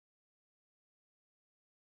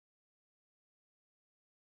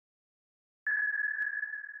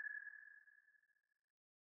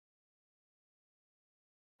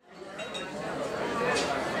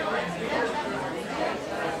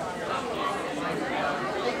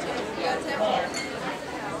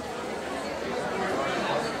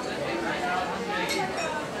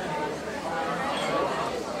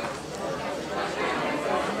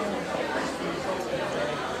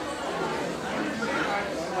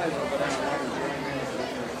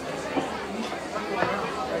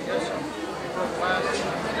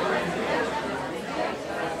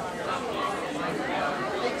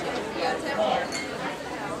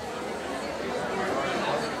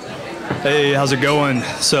Hey, how's it going?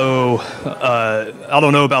 So, I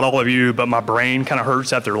don't know about all of you, but my brain kind of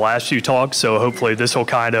hurts after the last few talks, so hopefully this will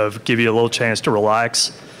kind of give you a little chance to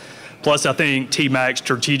relax. Plus, I think T-Mac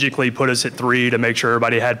strategically put us at 3 to make sure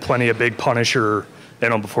everybody had plenty of big Punisher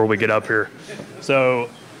in them before we get up here. So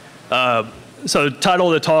the title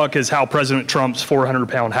of the talk is How President Trump's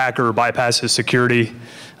 400-pound hacker bypasses security.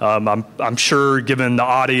 I'm sure, given the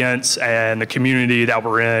audience and the community that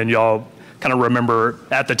we're in, y'all kind of remember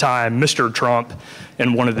at the time, Mr. Trump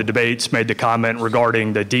in one of the debates made the comment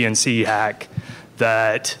regarding the DNC hack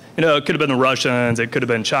that, you know, it could have been the Russians, it could have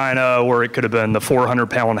been China, or it could have been the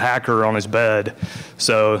 400-pound hacker on his bed.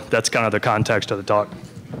 So that's kind of the context of the talk.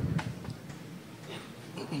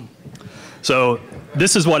 So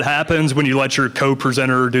this is what happens when you let your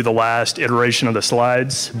co-presenter do the last iteration of the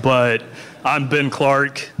slides. But I'm Ben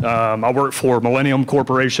Clark. I work for Millennium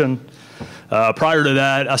Corporation. Prior to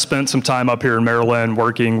that, I spent some time up here in Maryland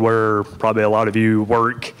working where probably a lot of you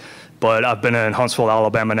work, but I've been in Huntsville,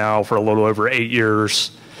 Alabama now for a little over 8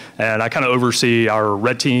 years. And I kind of oversee our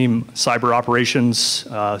Red Team cyber operations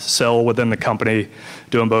cell within the company,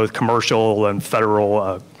 doing both commercial and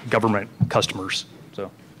federal government customers.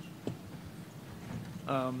 So.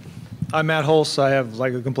 I'm Matt Hulse. I have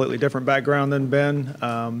like a completely different background than Ben.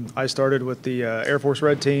 I started with the Air Force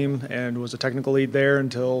Red Team and was a technical lead there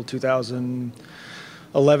until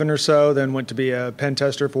 2011 or so, then went to be a pen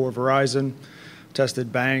tester for Verizon.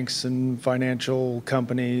 Tested banks and financial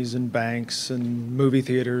companies and banks and movie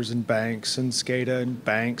theaters and banks and SCADA and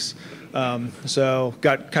banks. So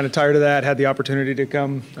got kind of tired of that, had the opportunity to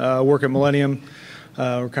come work at Millennium.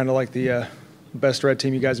 We're kind of like the best red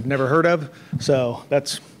team you guys have never heard of. So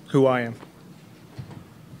that's who I am.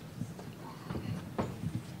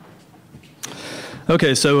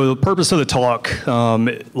 Okay, so the purpose of the talk,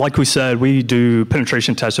 like we said, we do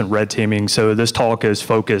penetration tests and red teaming. So this talk is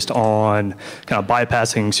focused on kind of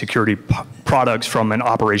bypassing security products from an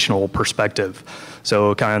operational perspective.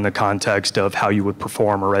 So kind of in the context of how you would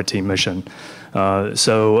perform a red team mission.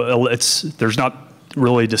 So there's not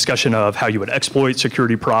really discussion of how you would exploit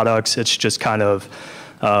security products. It's just kind of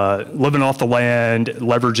living off the land,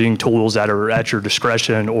 leveraging tools that are at your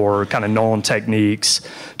discretion or kind of known techniques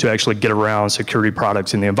to actually get around security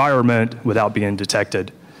products in the environment without being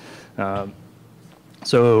detected.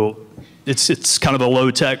 So it's kind of a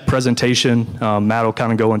low-tech presentation. Matt will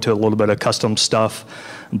kind of go into a little bit of custom stuff,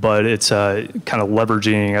 but it's kind of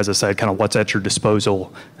leveraging, as I said, kind of what's at your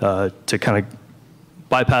disposal to kind of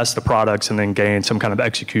bypass the products and then gain some kind of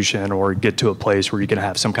execution or get to a place where you can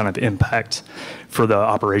have some kind of impact for the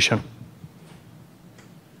operation.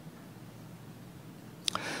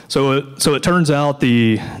 So it turns out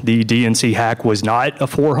the DNC hack was not a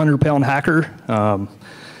 400-pound hacker.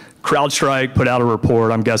 CrowdStrike put out a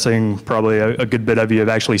report. I'm guessing probably a good bit of you have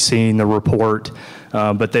actually seen the report,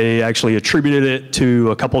 but they actually attributed it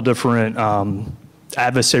to a couple different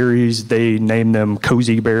adversaries. They named them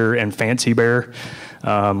Cozy Bear and Fancy Bear.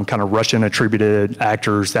 Kind of Russian attributed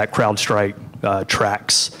actors that CrowdStrike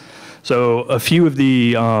tracks. So a few of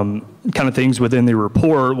the kind of things within the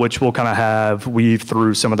report, which we'll kind of weave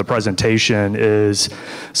through some of the presentation, is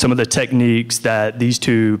some of the techniques that these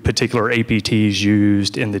two particular APTs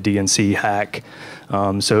used in the DNC hack.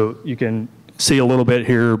 So you can see a little bit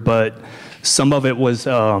here, but some of it was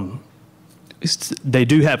they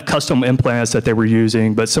do have custom implants that they were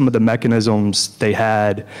using, but some of the mechanisms they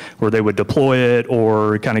had where they would deploy it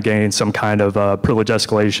or kind of gain some kind of privilege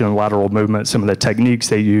escalation, lateral movement, some of the techniques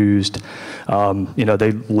they used, you know,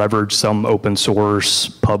 they leveraged some open source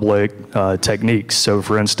public techniques. So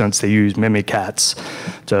for instance, they use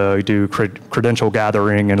Mimikatz to do credential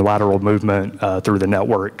gathering and lateral movement through the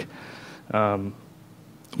network.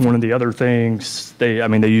 One of the other things, they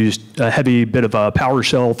used a heavy bit of a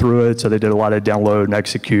PowerShell through it, so they did a lot of download and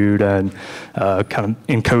execute and kind of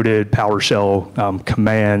encoded PowerShell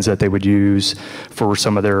commands that they would use for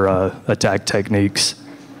some of their attack techniques.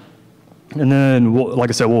 And then, like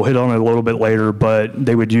I said, we'll hit on it a little bit later, but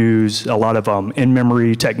they would use a lot of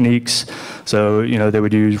in-memory techniques. So, you know, they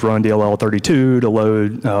would use run DLL32 to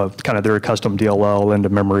load kind of their custom DLL into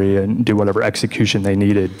memory and do whatever execution they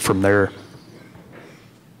needed from there.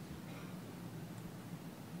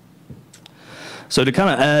 So to kind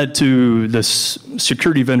of add to this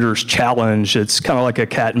security vendor's challenge, it's kind of like a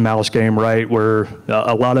cat and mouse game, right? Where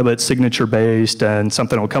a lot of it's signature based and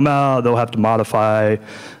something will come out, they'll have to modify,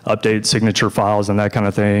 update signature files and that kind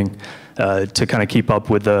of thing to kind of keep up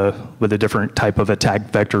with the different type of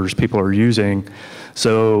attack vectors people are using.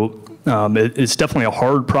 So it's definitely a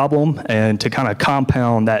hard problem, and to kind of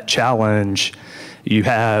compound that challenge, you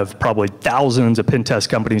have probably thousands of pen test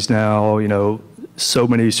companies now, you know, so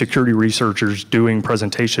many security researchers doing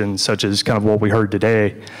presentations such as kind of what we heard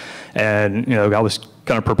today. And I was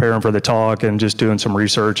kind of preparing for the talk and just doing some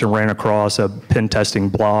research and ran across a pen testing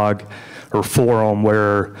blog or forum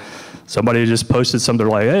where somebody just posted something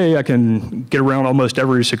like, hey, I can get around almost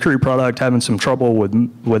every security product, having some trouble with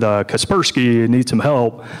Kaspersky and need some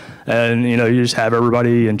help. And you just have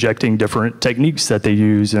everybody injecting different techniques that they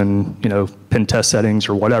use in pen test settings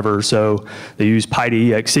or whatever. So they use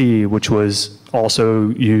PyDEXE, which was also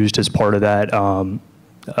used as part of that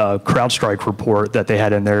CrowdStrike report that they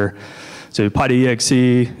had in there. So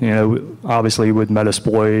PyDEXE, obviously with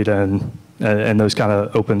Metasploit and those kind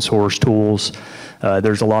of open source tools,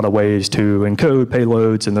 there's a lot of ways to encode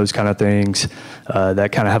payloads and those kind of things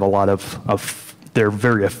that kind of have a lot of they're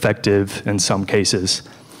very effective in some cases.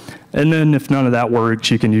 And then if none of that works,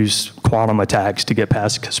 you can use quantum attacks to get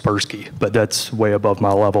past Kaspersky, but that's way above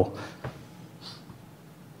my level.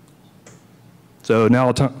 So now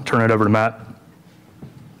I'll turn it over to Matt.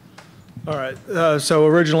 All right, so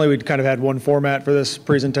originally we'd kind of had one format for this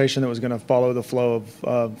presentation that was going to follow the flow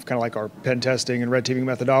of kind of like our pen testing and red teaming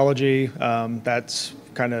methodology. That's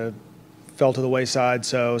kind of fell to the wayside.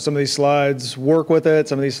 So some of these slides work with it.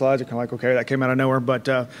 Some of these slides are kind of like, okay, that came out of nowhere, but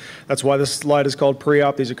that's why this slide is called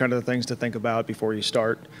pre-op. These are kind of the things to think about before you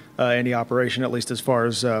start any operation, at least as far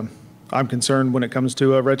as I'm concerned when it comes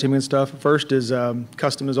to red teaming and stuff. First is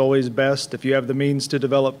custom is always best. If you have the means to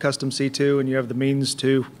develop custom C2 and you have the means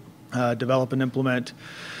to develop and implement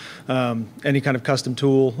any kind of custom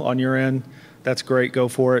tool on your end, that's great, go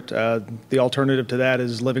for it. The alternative to that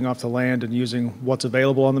is living off the land and using what's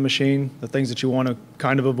available on the machine. The things that you want to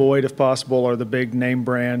kind of avoid if possible are the big name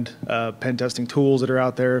brand pen testing tools that are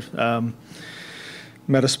out there.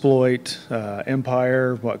 Metasploit,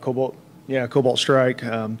 Empire, Cobalt Strike,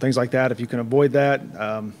 things like that. If you can avoid that,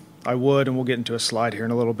 I would, and we'll get into a slide here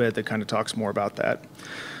in a little bit that kind of talks more about that.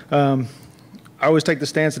 I always take the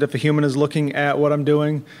stance that if a human is looking at what I'm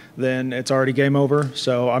doing, then it's already game over.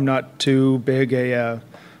 So I'm not too big a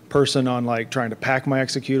person on like trying to pack my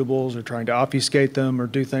executables or trying to obfuscate them or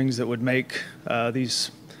do things that would make these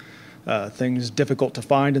things difficult to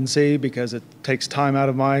find and see, because it takes time out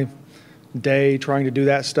of my day trying to do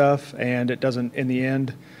that stuff, and it doesn't in the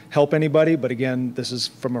end help anybody. But again, this is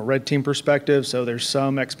from a red team perspective, so there's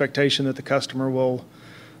some expectation that the customer will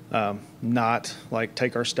not like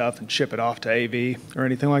take our stuff and ship it off to AV or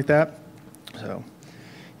anything like that. So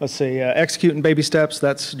let's see, execute in baby steps.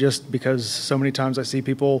 That's just because so many times I see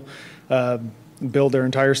people build their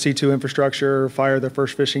entire C2 infrastructure, fire their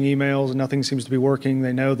first phishing emails, and nothing seems to be working.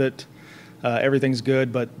 They know that everything's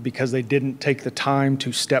good, but because they didn't take the time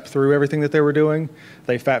to step through everything that they were doing,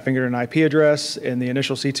 they fat-fingered an IP address in the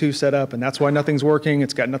initial C2 setup, and that's why nothing's working.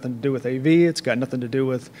 It's got nothing to do with AV. It's got nothing to do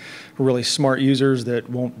with really smart users that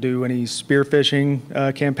won't do any spear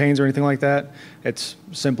phishing campaigns or anything like that. It's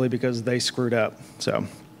simply because they screwed up. So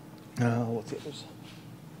let's see.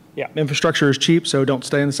 Yeah, infrastructure is cheap, so don't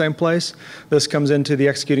stay in the same place. This comes into the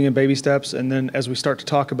executing in baby steps, and then as we start to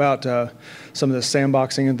talk about some of the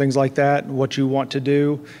sandboxing and things like that, what you want to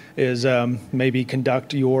do is maybe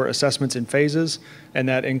conduct your assessments in phases, and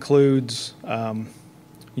that includes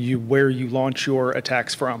where you launch your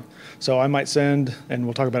attacks from. So I might send, and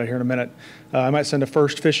we'll talk about it here in a minute, I might send a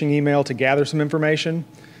first phishing email to gather some information.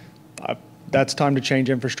 That's time to change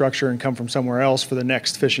infrastructure and come from somewhere else for the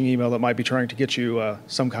next phishing email that might be trying to get you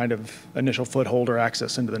some kind of initial foothold or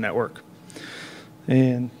access into the network.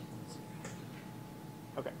 And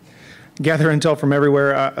okay, gather intel from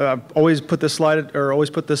everywhere. I always put this slide or always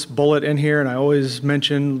put this bullet in here, and I always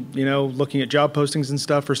mention, looking at job postings and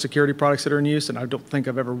stuff for security products that are in use, and I don't think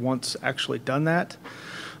I've ever once actually done that.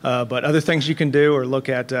 But other things you can do are look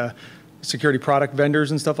at security product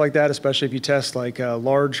vendors and stuff like that, especially if you test like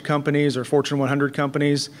large companies or Fortune 100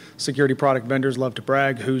 companies. Security product vendors love to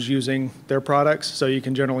brag who's using their products, so you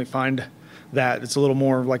can generally find that. It's a little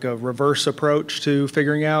more like a reverse approach to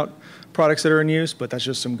figuring out products that are in use, but that's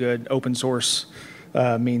just some good open source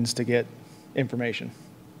means to get information.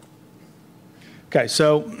 Okay,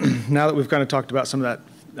 so now that we've kind of talked about some of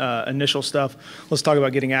that initial stuff, let's talk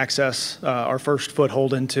about getting access, our first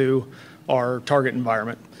foothold into our target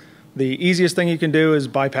environment. The easiest thing you can do is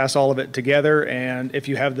bypass all of it together, and if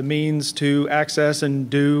you have the means to access and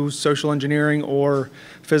do social engineering or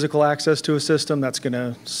physical access to a system, that's going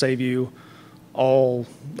to save you a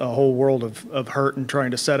whole world of hurt in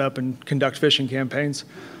trying to set up and conduct phishing campaigns.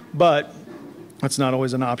 But that's not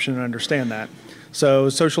always an option, and understand that. So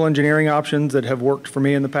social engineering options that have worked for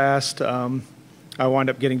me in the past, I wind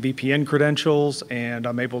up getting VPN credentials, and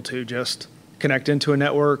I'm able to just connect into a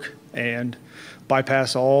network and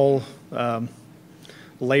bypass all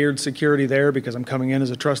layered security there because I'm coming in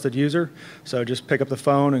as a trusted user. So just pick up the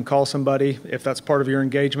phone and call somebody. If that's part of your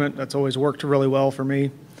engagement, that's always worked really well for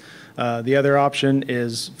me. The other option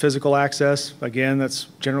is physical access. Again, that's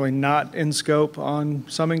generally not in scope on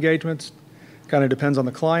some engagements. Kind of depends on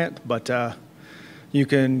the client, but you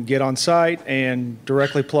can get on site and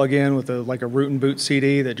directly plug in with like a root and boot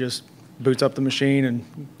CD that just boots up the machine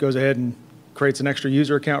and goes ahead and creates an extra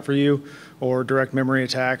user account for you, or direct memory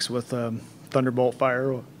attacks with Thunderbolt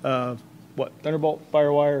Firewire,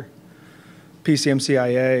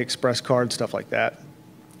 PCMCIA, Express Card, stuff like that.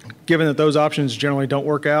 Given that those options generally don't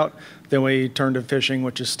work out, then we turn to phishing,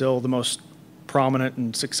 which is still the most prominent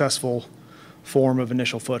and successful form of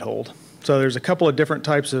initial foothold. So there's a couple of different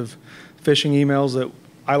types of phishing emails that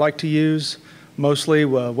I like to use, mostly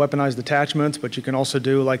weaponized attachments, but you can also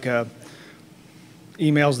do like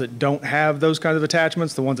emails that don't have those kinds of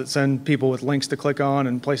attachments, the ones that send people with links to click on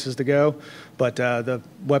and places to go. But the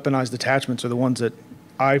weaponized attachments are the ones that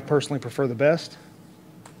I personally prefer the best.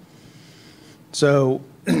 So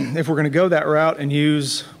if we're going to go that route and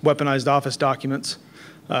use weaponized Office documents,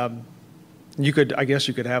 I guess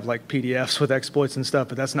you could have like PDFs with exploits and stuff,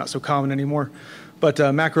 but that's not so common anymore. But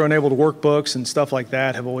macro-enabled workbooks and stuff like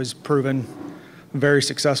that have always proven very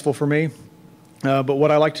successful for me. But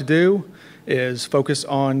what I like to do is focus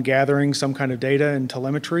on gathering some kind of data and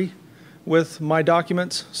telemetry with my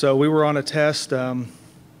documents. So we were on a test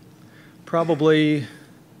probably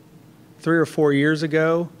 3 or 4 years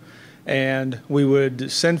ago, and we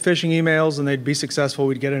would send phishing emails and they'd be successful.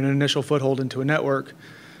 We'd get an initial foothold into a network,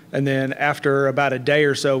 and then after about a day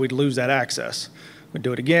or so, we'd lose that access. We'd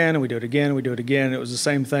do it again, and we'd do it again, and we'd do it again. It was the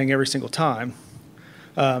same thing every single time.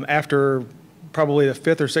 After probably the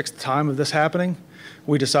 5th or 6th time of this happening,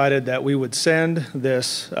 we decided that we would send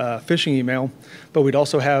this phishing email, but we'd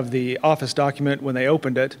also have the Office document, when they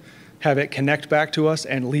opened it, have it connect back to us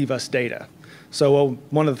and leave us data. So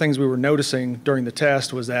one of the things we were noticing during the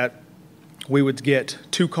test was that we would get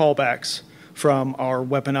 2 callbacks from our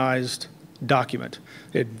weaponized document.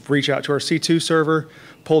 It'd reach out to our C2 server,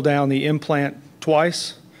 pull down the implant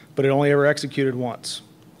twice, but it only ever executed once.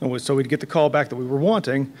 And so we'd get the callback that we were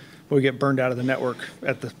wanting, but we'd get burned out of the network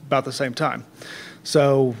at about the same time.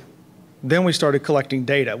 So then we started collecting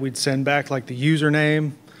data. We'd send back like the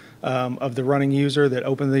username of the running user that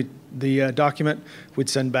opened the document. We'd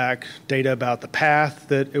send back data about the path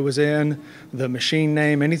that it was in, the machine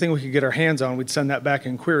name, anything we could get our hands on, we'd send that back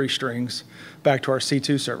in query strings back to our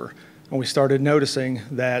C2 server. And we started noticing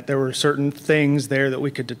that there were certain things there that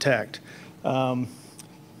we could detect.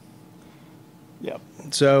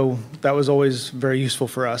 So that was always very useful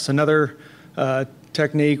for us. Another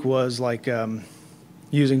technique was like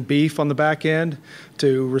using Beef on the back end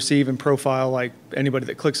to receive and profile like anybody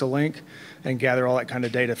that clicks a link and gather all that kind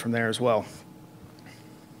of data from there as well.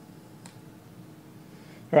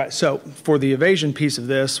 All right, so for the evasion piece of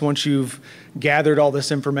this, once you've gathered all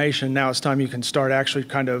this information, now it's time you can start actually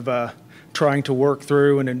kind of trying to work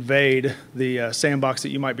through and invade the sandbox that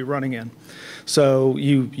you might be running in. So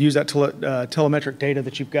you use that telemetric data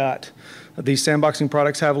that you've got. These sandboxing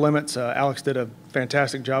products have limits. Alex did a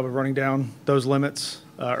fantastic job of running down those limits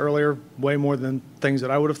earlier, way more than things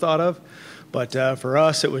that I would have thought of. But for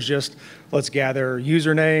us, it was just, let's gather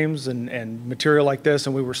usernames and material like this,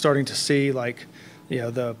 and we were starting to see like,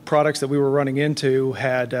 the products that we were running into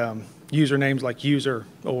had usernames like user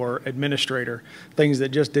or administrator, things that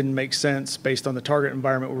just didn't make sense based on the target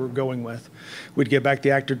environment we were going with. We'd get back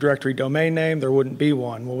the Active Directory domain name, there wouldn't be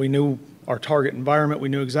one. Well, we knew our target environment, we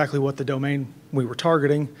knew exactly what the domain we were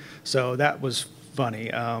targeting, so that was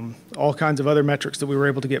funny. All kinds of other metrics that we were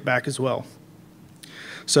able to get back as well.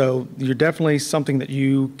 So you're definitely something that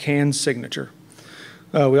you can signature.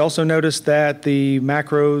 We also noticed that the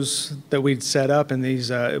macros that we'd set up in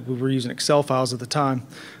these, we were using Excel files at the time,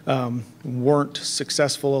 weren't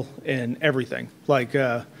successful in everything. Like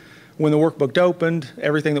when the workbook opened,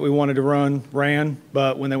 everything that we wanted to run ran,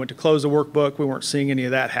 but when they went to close the workbook, we weren't seeing any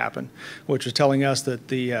of that happen, which was telling us that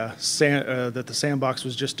the sandbox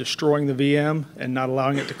was just destroying the VM and not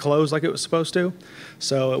allowing it to close like it was supposed to.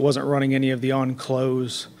 So it wasn't running any of the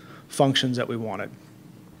on-close functions that we wanted.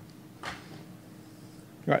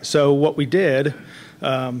 All right, so what we did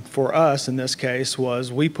for us in this case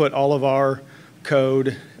was we put all of our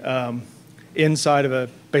code inside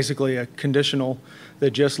of basically a conditional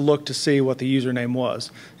that just looked to see what the username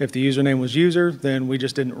was. If the username was user, then we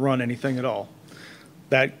just didn't run anything at all.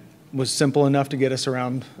 That was simple enough to get us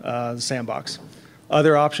around the sandbox.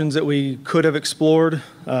 Other options that we could have explored,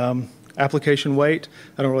 application wait.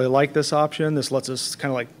 I don't really like this option. This lets us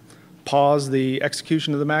kind of like pause the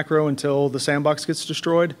execution of the macro until the sandbox gets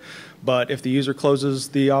destroyed. But if the user closes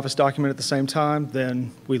the Office document at the same time,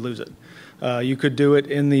 then we lose it. You could do it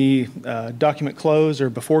in the document close or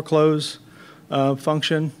before close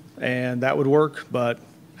function, and that would work, but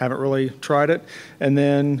haven't really tried it. And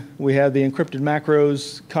then we had the encrypted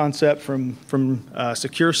macros concept from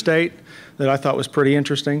Secure State that I thought was pretty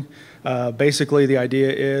interesting. Basically, the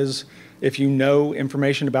idea is if you know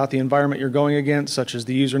information about the environment you're going against, such as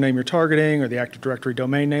the username you're targeting or the Active Directory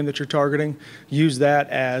domain name that you're targeting, use that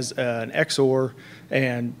as an XOR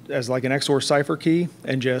and as like an XOR cipher key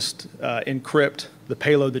and just encrypt the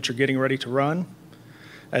payload that you're getting ready to run.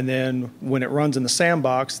 And then when it runs in the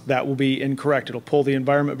sandbox, that will be incorrect. It'll pull the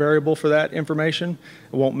environment variable for that information.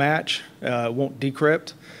 It won't match, it won't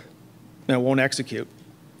decrypt, and it won't execute.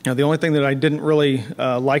 Now, the only thing that I didn't really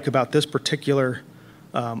like about this particular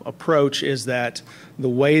approach is that the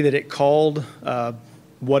way that it called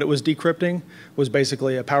what it was decrypting was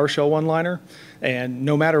basically a PowerShell one-liner, and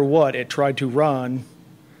no matter what, it tried to run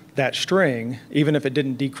that string, even if it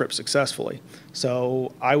didn't decrypt successfully.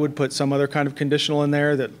 So I would put some other kind of conditional in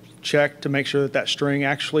there that checked to make sure that that string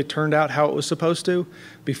actually turned out how it was supposed to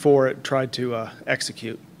before it tried to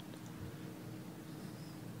execute.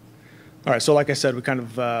 All right, so like I said, we kind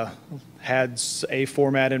of had a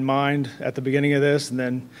format in mind at the beginning of this, and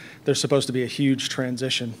then there's supposed to be a huge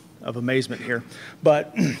transition of amazement here.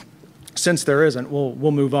 But since there isn't,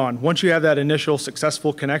 we'll move on. Once you have that initial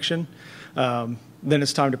successful connection, then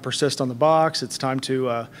it's time to persist on the box. It's time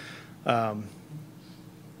to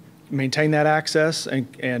maintain that access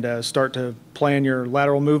and start to plan your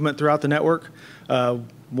lateral movement throughout the network.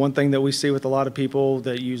 One thing that we see with a lot of people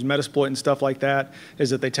that use Metasploit and stuff like that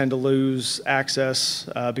is that they tend to lose access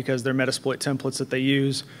because their Metasploit templates that they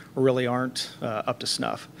use really aren't up to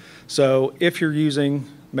snuff. So if you're using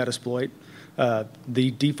Metasploit,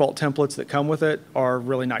 the default templates that come with it are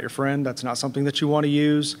really not your friend. That's not something that you want to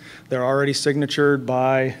use. They're already signatured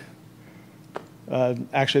by,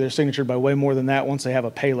 actually they're signatured by way more than that once they have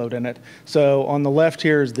a payload in it. So on the left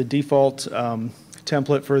here is the default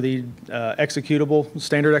template for the executable,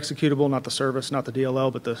 standard executable, not the service, not the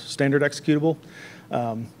DLL, but the standard executable.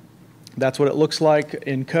 That's what it looks like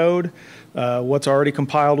in code. What's already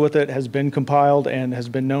compiled with it has been compiled and has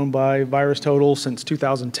been known by VirusTotal since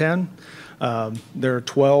 2010. There are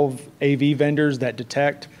 12 AV vendors that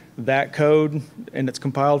detect that code in its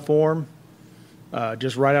compiled form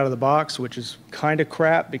just right out of the box, which is kind of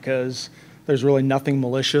crap because there's really nothing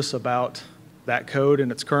malicious about that code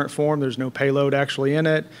in its current form. There's no payload actually in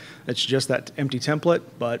it. It's just that empty template,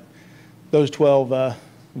 but those 12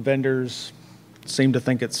 vendors seem to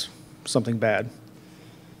think it's something bad.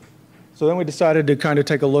 So then we decided to kind of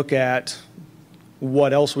take a look at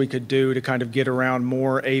what else we could do to kind of get around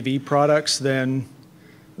more AV products than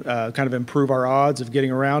kind of improve our odds of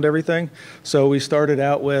getting around everything. So we started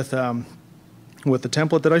out with the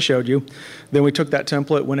template that I showed you. Then we took that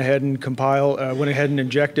template, went ahead and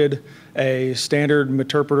injected a standard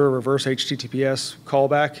interpreter reverse HTTPS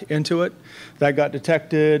callback into it. That got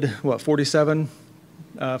detected, what, 47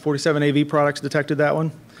 AV products detected that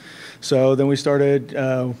one. So then we started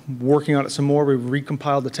working on it some more. We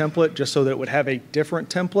recompiled the template just so that it would have a different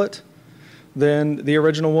template than the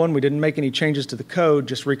original one. We didn't make any changes to the code,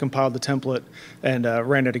 just recompiled the template and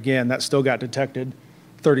ran it again. That still got detected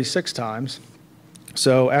 36 times.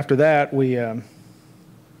 So after that, we try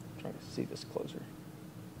to see this closer.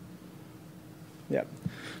 Yeah.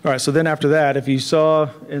 All right, so then after that, if you saw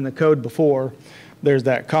in the code before, there's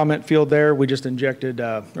that comment field there. We just injected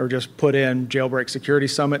or just put in Jailbreak Security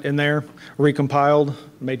Summit in there, recompiled,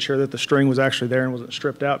 made sure that the string was actually there and wasn't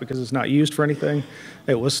stripped out because it's not used for anything.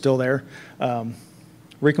 It was still there.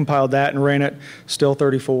 Recompiled that and ran it, still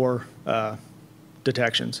 34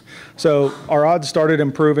 detections. So our odds started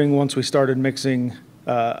improving once we started mixing,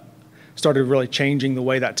 started really changing the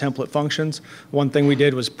way that template functions. One thing we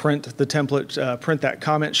did was print the template, print that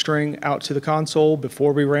comment string out to the console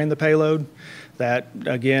before we ran the payload. That,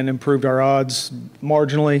 again, improved our odds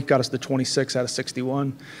marginally, got us to 26 out of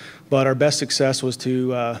 61. But our best success was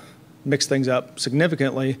to mix things up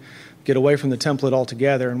significantly, get away from the template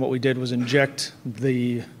altogether, and what we did was inject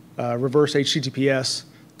the reverse HTTPS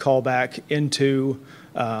callback into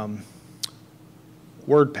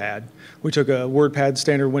WordPad. We took a WordPad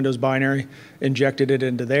standard Windows binary, injected it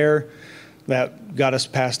into there. That got us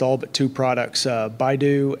past all but two products,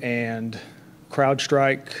 Baidu and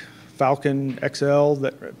CrowdStrike, Falcon XL,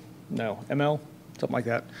 ML, something like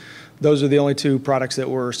that. Those are the only two products that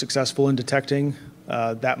were successful in detecting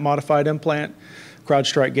that modified implant.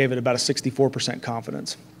 CrowdStrike gave it about a 64%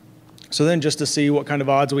 confidence. So then just to see what kind of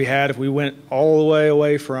odds we had if we went all the way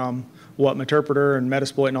away from what Meterpreter and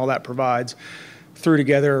Metasploit and all that provides, threw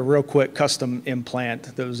together a real quick custom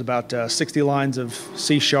implant that was about 60 lines of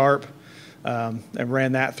C#, and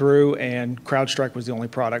ran that through, and CrowdStrike was the only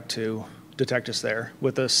product to detect us there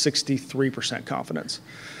with a 63% confidence.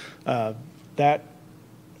 That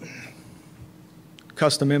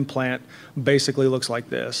custom implant basically looks like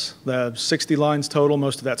this. The 60 lines total,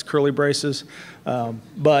 most of that's curly braces,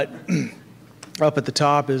 but up at the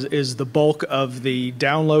top is the bulk of the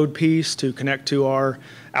download piece to connect to our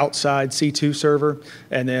outside C2 server,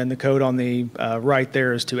 and then the code on the right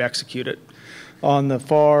there is to execute it. On the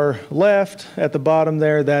far left at the bottom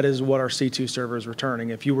there, that is what our C2 server is returning.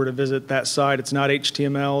 If you were to visit that site, it's not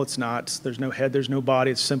HTML, there's no head, there's no body,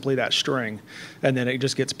 it's simply that string. And then it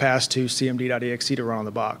just gets passed to cmd.exe to run on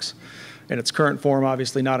the box. In its current form,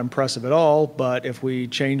 obviously not impressive at all, but if we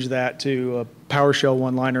change that to a PowerShell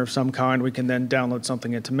one-liner of some kind, we can then download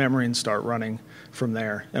something into memory and start running from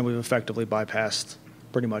there. And we've effectively bypassed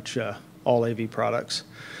pretty much all AV products.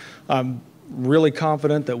 I'm really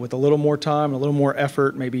confident that with a little more time, a little more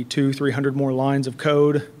effort, maybe 200-300 more lines of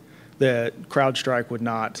code, that CrowdStrike would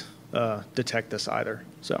not detect this either.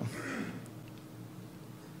 So.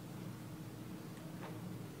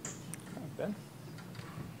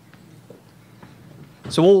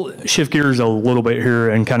 So we'll shift gears a little bit here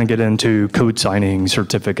and kind of get into code signing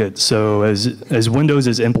certificates. So as Windows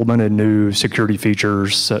has implemented new security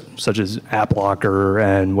features such as App Locker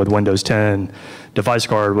and with Windows 10, Device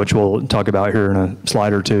Guard, which we'll talk about here in a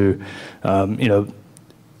slide or two, you know,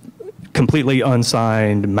 completely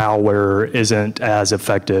unsigned malware isn't as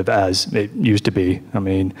effective as it used to be. I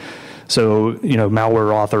mean, so, you know,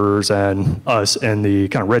 malware authors and us in the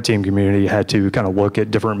kind of red team community had to kind of look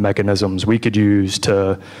at different mechanisms we could use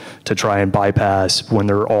to try and bypass when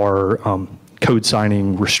there are code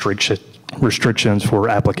signing restrictions for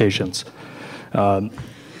applications.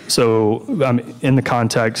 So in the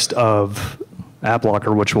context of App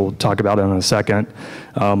Locker, which we'll talk about in a second,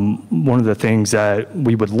 one of the things that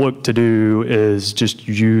we would look to do is just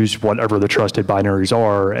use whatever the trusted binaries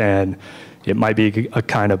are, and it might be a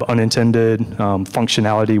kind of unintended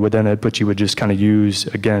functionality within it, but you would just kind of use,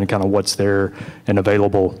 again, kind of what's there and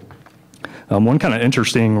available. One kind of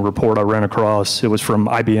interesting report I ran across, it was from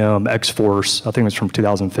IBM X-Force, I think it was from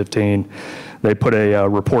 2015. They put a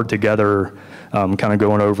report together kind of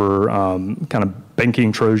going over kind of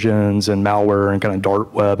banking Trojans and malware and kind of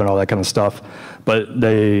dark web and all that kind of stuff. But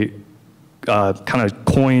they kind of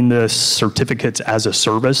coined this certificates as a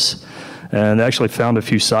service. And they actually found a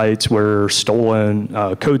few sites where stolen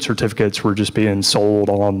code certificates were just being sold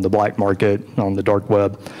on the black market, on the dark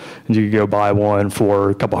web. And you could go buy one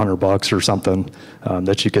for a couple $100 or something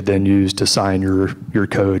that you could then use to sign your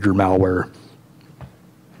code, your malware.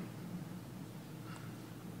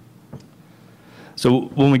 So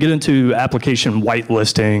when we get into application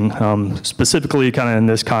whitelisting, specifically kind of in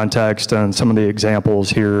this context and some of the examples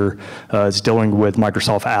here is dealing with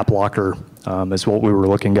Microsoft App Locker is what we were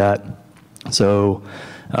looking at. So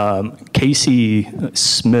Casey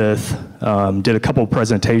Smith did a couple of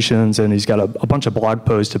presentations, and he's got a bunch of blog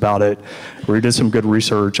posts about it where he did some good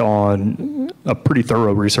research on, a pretty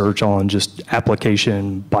thorough research on just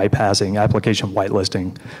application bypassing, application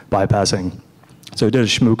whitelisting, bypassing. So he did a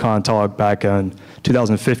ShmooCon talk back in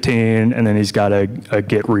 2015, and then he's got a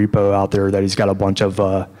Git repo out there that he's got a bunch of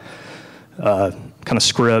kind of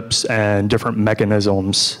scripts and different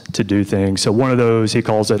mechanisms to do things. So one of those, he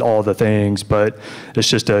calls it all the things, but it's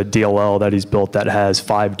just a DLL that he's built that has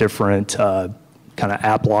 5 different kind of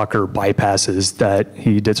app locker bypasses that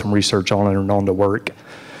he did some research on and are known to work.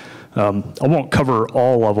 I won't cover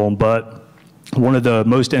all of them, but one of the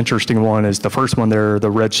most interesting one is the first one there, the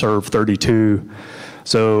RegServe 32.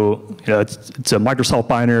 So you know, it's a Microsoft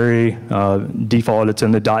binary. Default, it's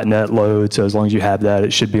in the .NET load, so as long as you have that,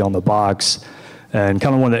 it should be on the box. And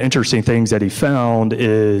kind of one of the interesting things that he found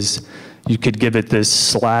is you could give it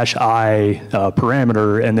this /i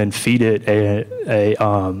parameter and then feed it a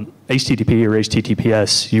HTTP or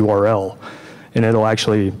HTTPS URL. And it'll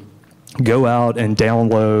actually go out and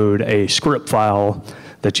download a script file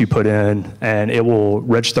that you put in, and it will,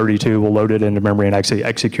 reg32 will load it into memory and actually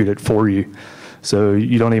execute it for you. So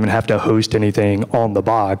you don't even have to host anything on the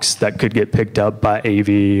box that could get picked up by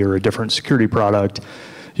AV or a different security product.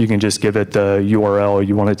 You can just give it the URL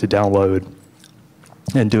you want it to download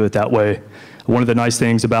and do it that way. One of the nice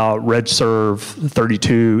things about RegServe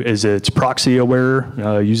 32 is it's proxy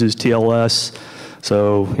aware, uses TLS.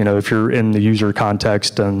 So, you know, if you're in the user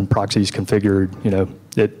context and proxy is configured, you know,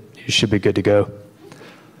 you should be good to go.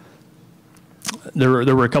 There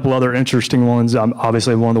were a couple other interesting ones.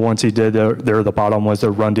 Obviously, one of the ones he did there at the bottom was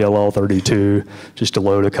the run DLL 32, just to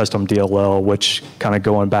load a custom DLL, which kind of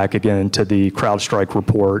going back again to the CrowdStrike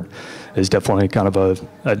report is definitely kind of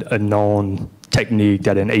a known technique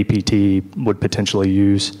that an APT would potentially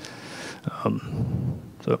use.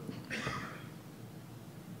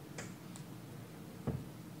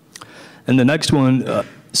 And the next one,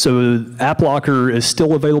 so AppLocker is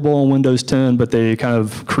still available on Windows 10, but they kind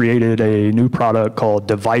of created a new product called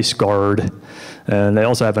Device Guard. And they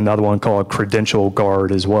also have another one called Credential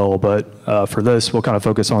Guard as well. But for this, we'll kind of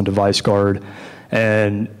focus on Device Guard.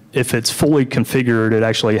 And if it's fully configured, it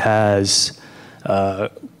actually has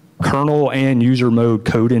kernel and user mode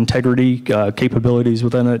code integrity capabilities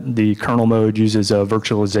within it. The kernel mode uses a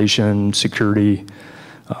virtualization security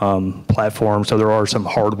platform, so there are some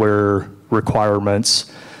hardware requirements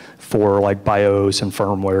for like BIOS and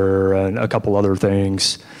firmware and a couple other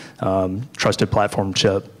things, trusted platform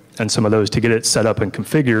chip, and some of those to get it set up and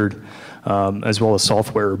configured, as well as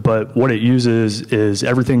software. But what it uses is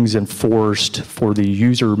everything's enforced for the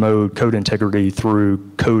user mode code integrity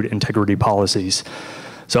through code integrity policies.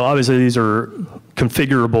 So obviously these are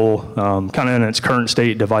configurable, kind of in its current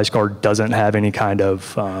state. Device Guard doesn't have any kind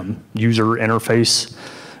of user interface.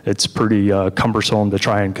 It's pretty cumbersome to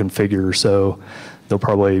try and configure, so they'll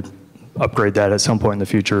probably upgrade that at some point in the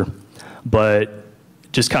future. But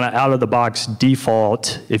just kind of out of the box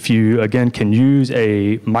default, if you, again, can use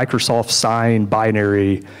a Microsoft sign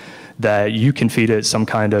binary that you can feed it some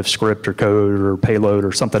kind of script or code or payload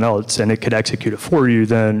or something else, and it could execute it for you,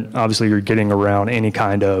 then obviously you're getting around any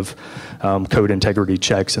kind of code integrity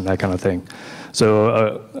checks and that kind of thing.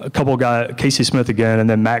 So a couple guys, Casey Smith again, and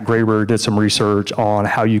then Matt Graber did some research on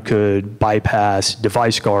how you could bypass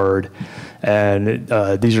Device Guard. And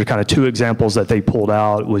these are kind of two examples that they pulled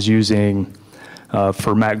out. Was using,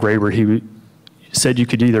 for Matt Graber, he said you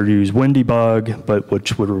could either use WinDebug, but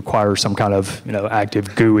which would require some kind of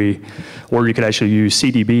active GUI, or you could actually use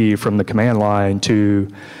CDB from the command line to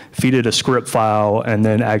feed it a script file and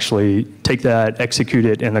then actually take that, execute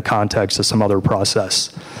it in the context of some other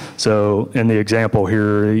process. So in the example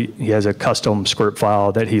here, he has a custom script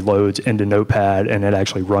file that he loads into Notepad, and it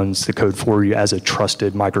actually runs the code for you as a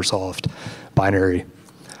trusted Microsoft binary.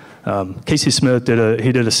 Casey Smith did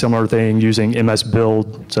a similar thing using MS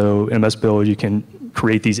Build. So MS Build, you can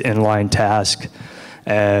create these inline tasks,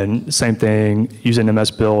 and same thing using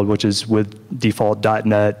MS Build, which is with default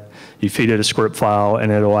 .NET. You feed it a script file,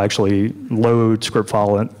 and it'll actually load script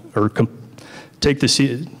file or take the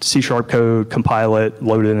C# code, compile it,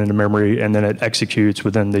 load it into memory, and then it executes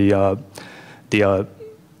within the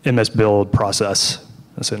MS Build process,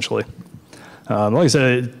 essentially. Like I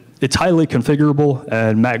said, it's highly configurable,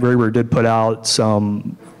 and Matt Graber did put out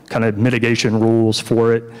some kind of mitigation rules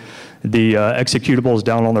for it. The executables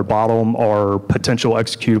down on their bottom are potential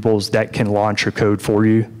executables that can launch your code for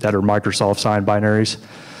you that are Microsoft signed binaries.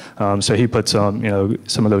 So he put some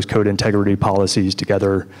of those code integrity policies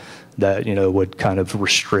together that would kind of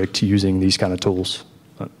restrict using these kind of tools.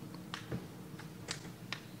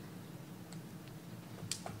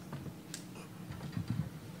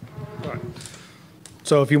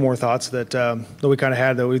 So a few more thoughts that we kind of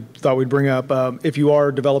had that we thought we'd bring up. If you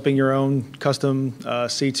are developing your own custom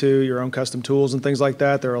C2, your own custom tools and things like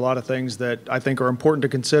that, there are a lot of things that I think are important to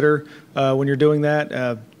consider when you're doing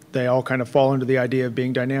that. They all kind of fall into the idea of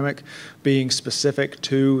being dynamic, being specific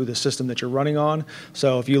to the system that you're running on.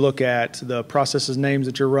 So if you look at the processes names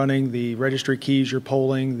that you're running, the registry keys you're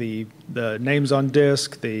polling, the names on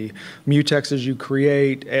disk, the mutexes you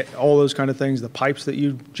create, all those kind of things, the pipes that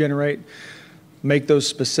you generate, make those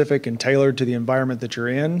specific and tailored to the environment that you're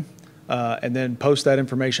in, and then post that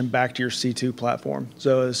information back to your C2 platform.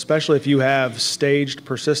 So especially if you have staged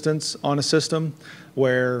persistence on a system,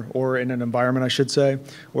 or in an environment, I should say,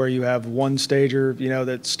 where you have one stager,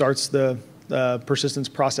 that starts the persistence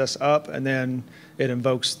process up, and then it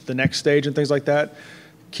invokes the next stage and things like that.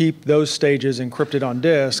 Keep those stages encrypted on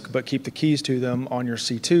disk, but keep the keys to them on your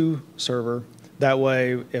C2 server. That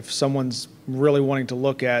way, if someone's really wanting to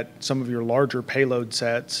look at some of your larger payload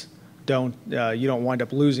sets, you don't wind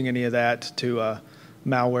up losing any of that to a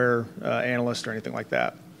malware analyst or anything like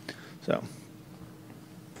that. So.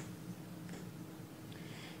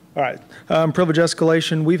 All right, privilege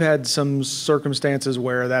escalation. We've had some circumstances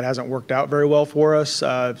where that hasn't worked out very well for us,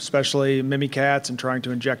 especially Mimikatz and trying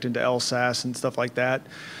to inject into LSAS and stuff like that.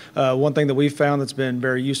 One thing that we've found that's been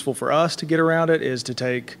very useful for us to get around it is to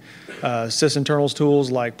take sysinternals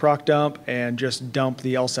tools like procdump and just dump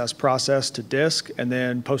the LSAS process to disk and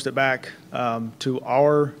then post it back to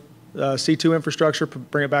our C2 infrastructure,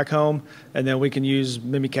 bring it back home, and then we can use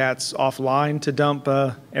Mimikatz offline to dump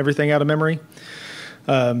everything out of memory.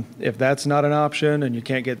 If that's not an option and you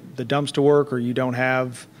can't get the dumps to work, or you don't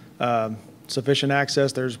have sufficient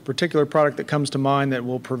access, there's a particular product that comes to mind that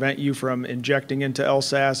will prevent you from injecting into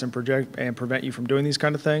LSAS and prevent you from doing these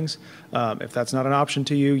kind of things. If that's not an option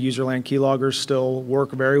to you, userland keyloggers still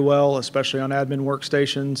work very well, especially on admin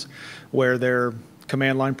workstations where they're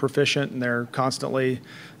command line proficient and they're constantly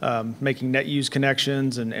making net use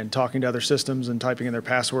connections and talking to other systems and typing in their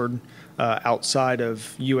password outside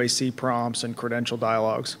of UAC prompts and credential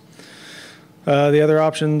dialogues. The other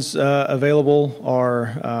options available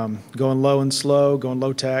are going low and slow, going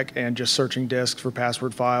low tech, and just searching disks for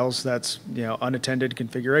password files. That's, you know, unattended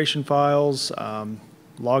configuration files,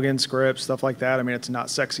 login scripts, stuff like that. I mean, it's not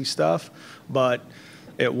sexy stuff, but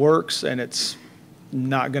it works and it's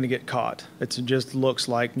not going to get caught. It just looks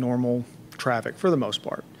like normal traffic for the most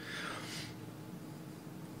part.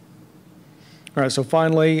 All right, so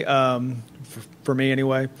finally, for me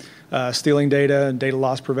anyway, stealing data and data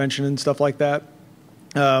loss prevention and stuff like that.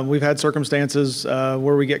 We've had circumstances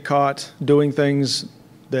where we get caught doing things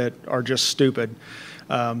that are just stupid,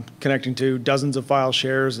 connecting to dozens of file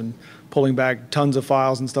shares and pulling back tons of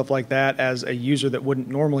files and stuff like that. As a user that wouldn't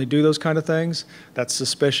normally do those kind of things, that's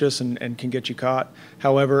suspicious and can get you caught.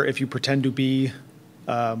 However, if you pretend to be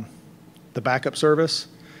the backup service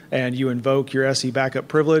and you invoke your SE backup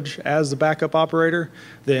privilege as the backup operator,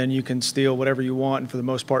 then you can steal whatever you want, and for the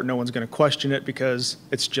most part, no one's going to question it because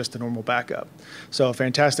it's just a normal backup. So a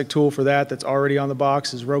fantastic tool for that that's already on the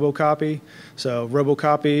box is RoboCopy. So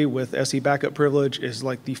RoboCopy with SE backup privilege is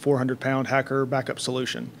like the 400-pound hacker backup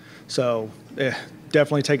solution. So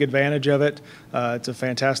definitely take advantage of it. It's a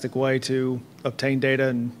fantastic way to obtain data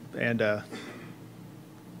and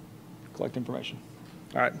collect information.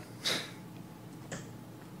 All right.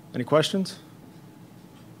 Any questions?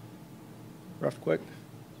 Rough, quick.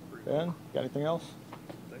 Ben, got anything else? I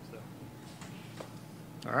think so.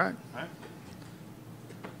 All right. All right.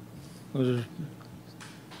 Those are.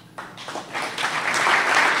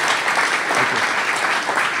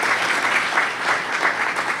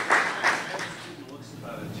 Looks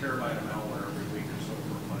about a terabyte of malware every week or so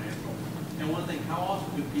for financial. And one thing, how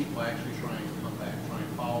often do people actually try and come back, try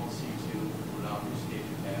and follow the C2 without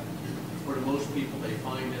obfuscation tab? Or do most people, they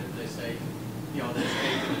find it, they say, you know, this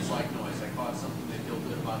page is like noise. I caught something they feel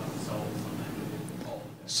good about themselves.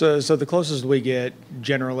 So the closest we get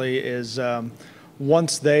generally is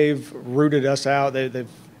once they've rooted us out,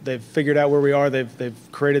 they've figured out where we are, they've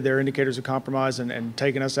created their indicators of compromise and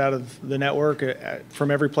taken us out of the network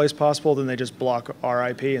from every place possible, then they just block our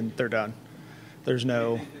IP and they're done. There's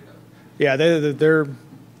no, yeah, they're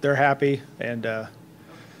happy, and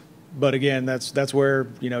but again, that's where,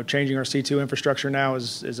 you know, changing our C2 infrastructure now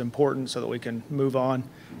is important so that we can move on.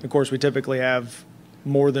 Of course, we typically have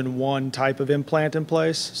more than one type of implant in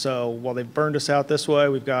place. So while they've burned us out this way,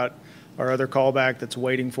 we've got our other callback that's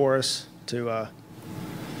waiting for us to.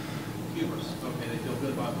 Humorous. Okay, they feel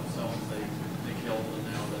good about themselves. They killed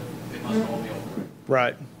them now. That they must all be over.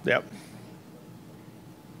 Right. Yep.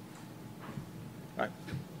 All right.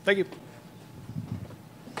 Thank you.